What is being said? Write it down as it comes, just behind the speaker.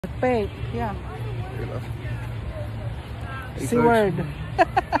Pay, yeah. Good enough. C word.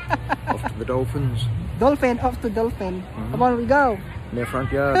 Off to the dolphins. Dolphin, off to dolphin. Come on, we go. In their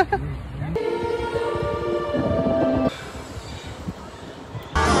front yard.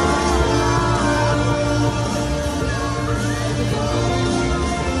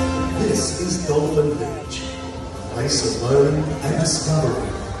 This is Dolphin Beach, a place of learning and discovery,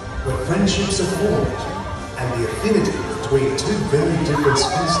 where friendships are formed and the affinity between two very different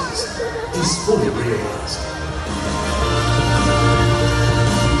species is fully realised.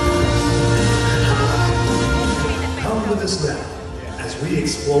 Come with us now as we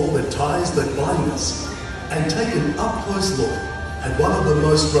explore the ties that bind us and take an up-close look at one of the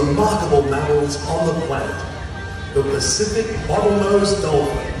most remarkable mammals on the planet, the Pacific bottlenose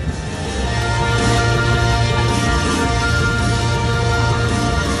dolphin.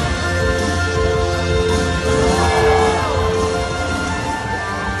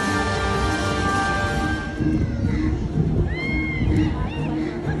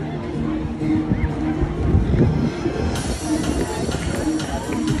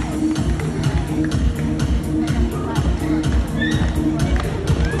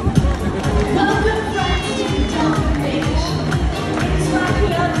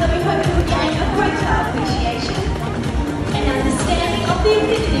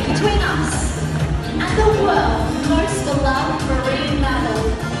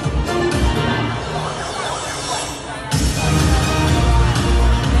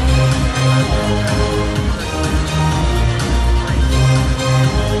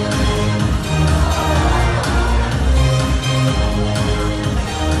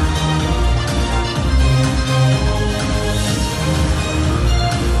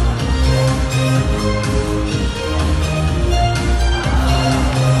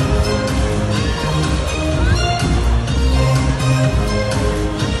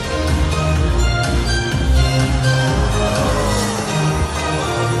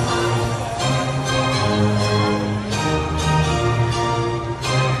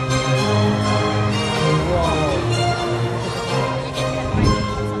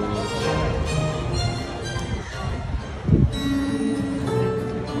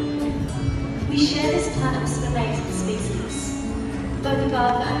 We share this planet with some amazing species, both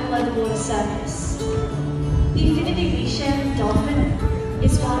above and below the water surface. The affinity we share with dolphin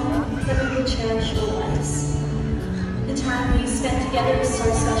is one that we will cherish always. The time we spent together is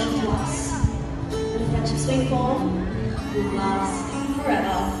so special to us. The friendships we form will last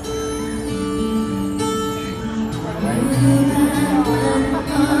forever.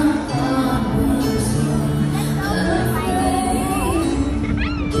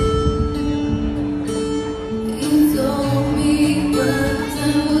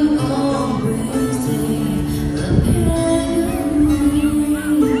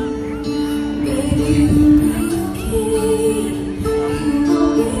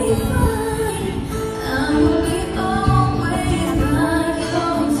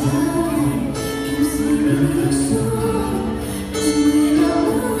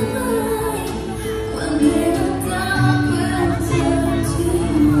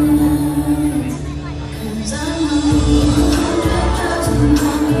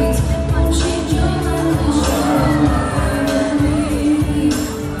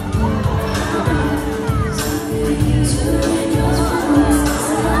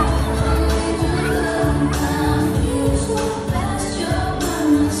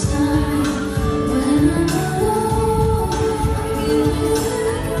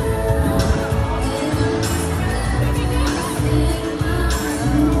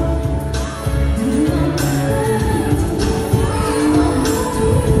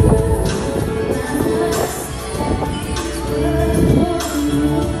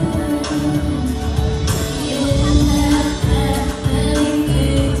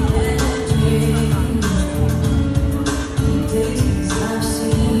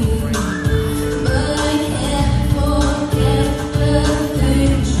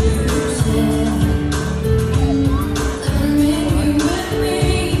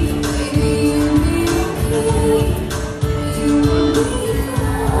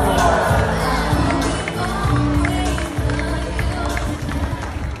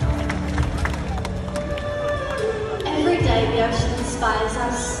 The ocean inspires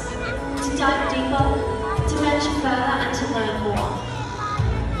us to dive deeper, to venture further and to learn more.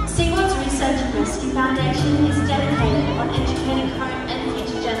 SeaWorld's Research and Rescue Foundation is dedicated on educating current and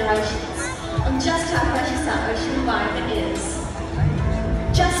future generations on just how precious our ocean environment is.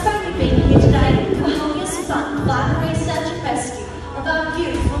 Just by you being here today, we're helping us fund vital research and rescue of our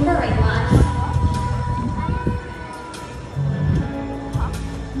beautiful marine life.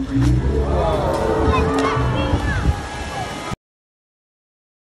 In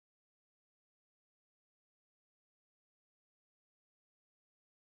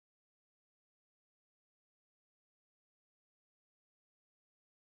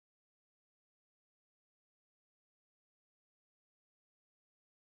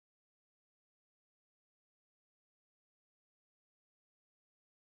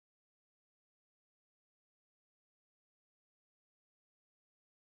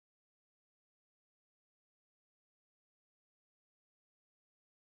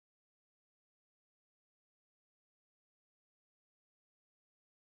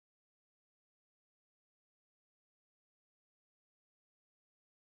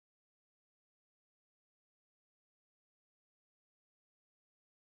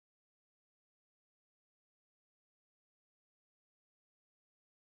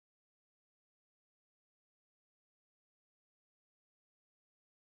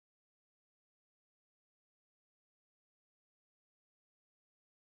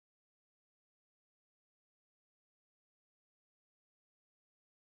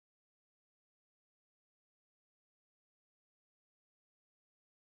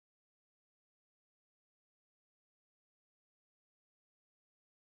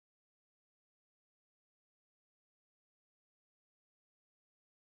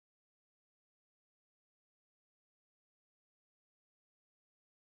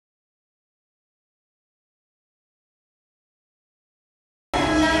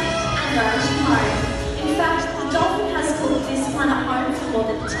fact, the dolphin has called this planet home for more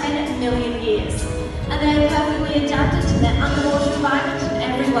than 10 million years, and they are perfectly adapted to their underwater environment in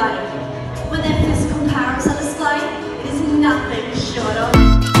every way. When their physical powers are displayed, it is nothing short of...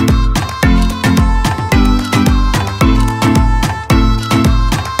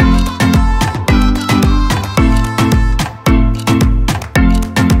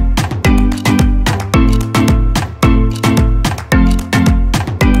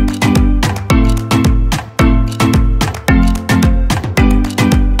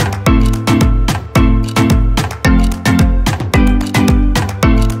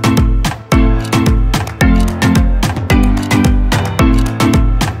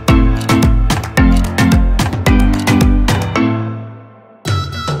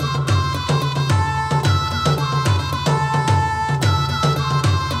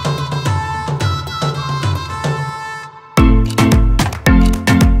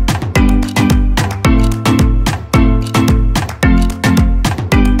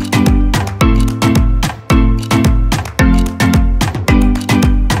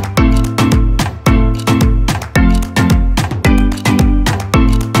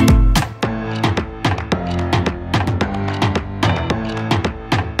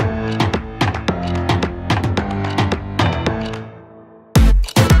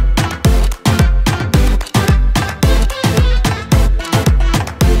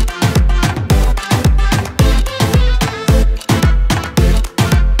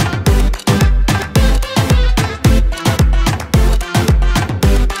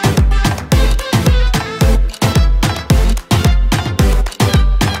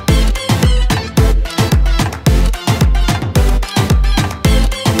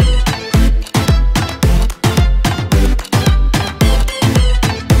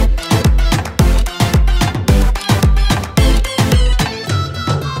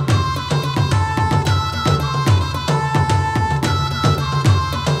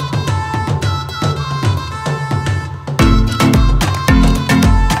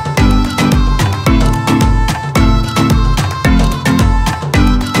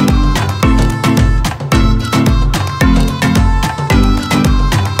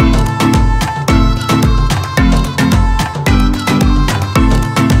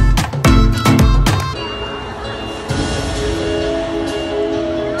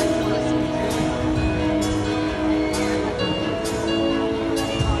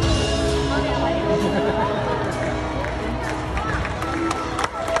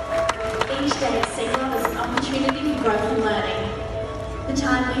 The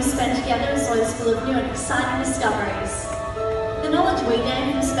time we spend together is always full of new and exciting discoveries. The knowledge we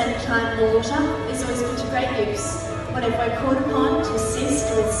gain from spending time in the water is always put to great use whenever we're called upon to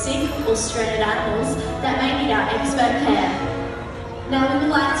assist with sick or stranded animals that may need our expert care. Now we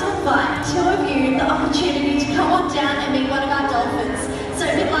would like to invite two of you the opportunity to come on down and meet one of our dolphins. So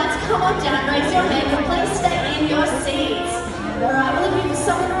if you'd like to come on down, raise your hand, but please stay in your seats. Alright, we're looking for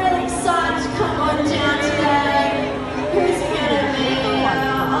someone really excited to come on down today. Who's it gonna be?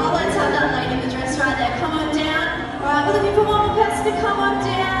 Let's have that lady in the dress right there. Come on down. Alright, we're looking for one more person to come on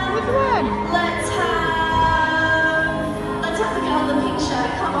down. Let's have the girl in the pink shirt.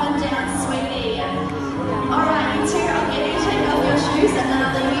 Come on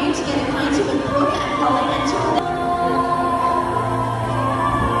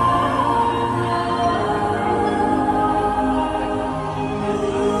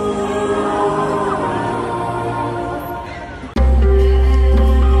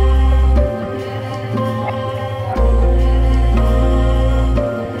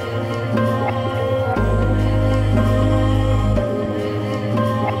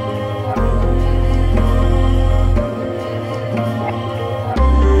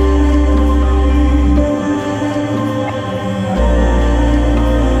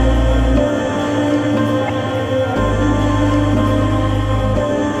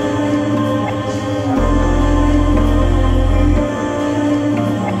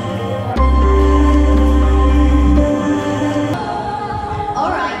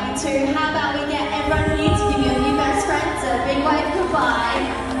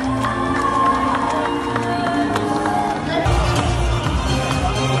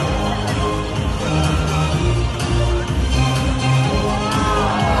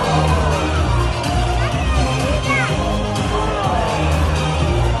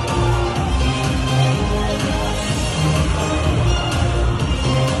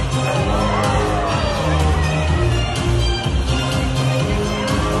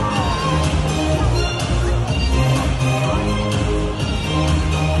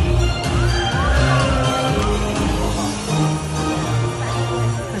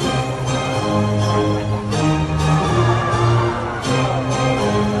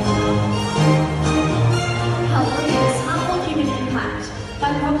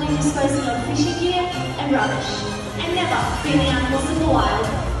properly disposing of fishing gear and rubbish, and never feeding animals in the wild.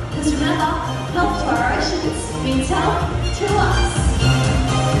 Because remember, health to our oceans means health to us.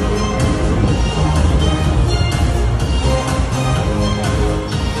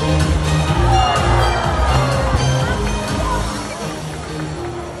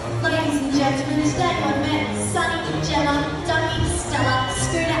 Ladies and gentlemen, today I've met Sunny, Gemma, Dougie, Stella,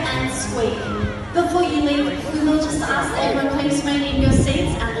 Scooter and Squeak. Before you leave, we will just ask that everyone please remain in your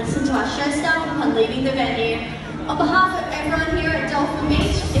seats and listen to our show start upon leaving the venue. On behalf of everyone here at Dolphin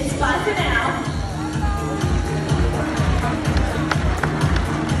Beach, it's bye for now.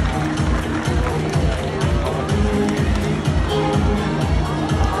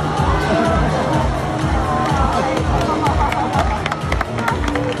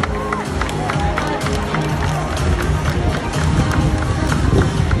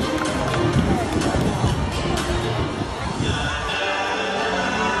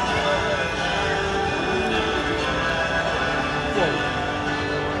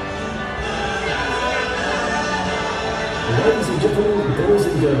 Ladies and gentlemen, boys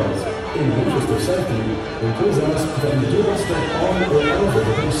and girls, in the interest of safety, we please ask that you do not step on or over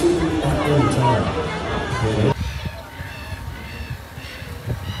the PC at any time.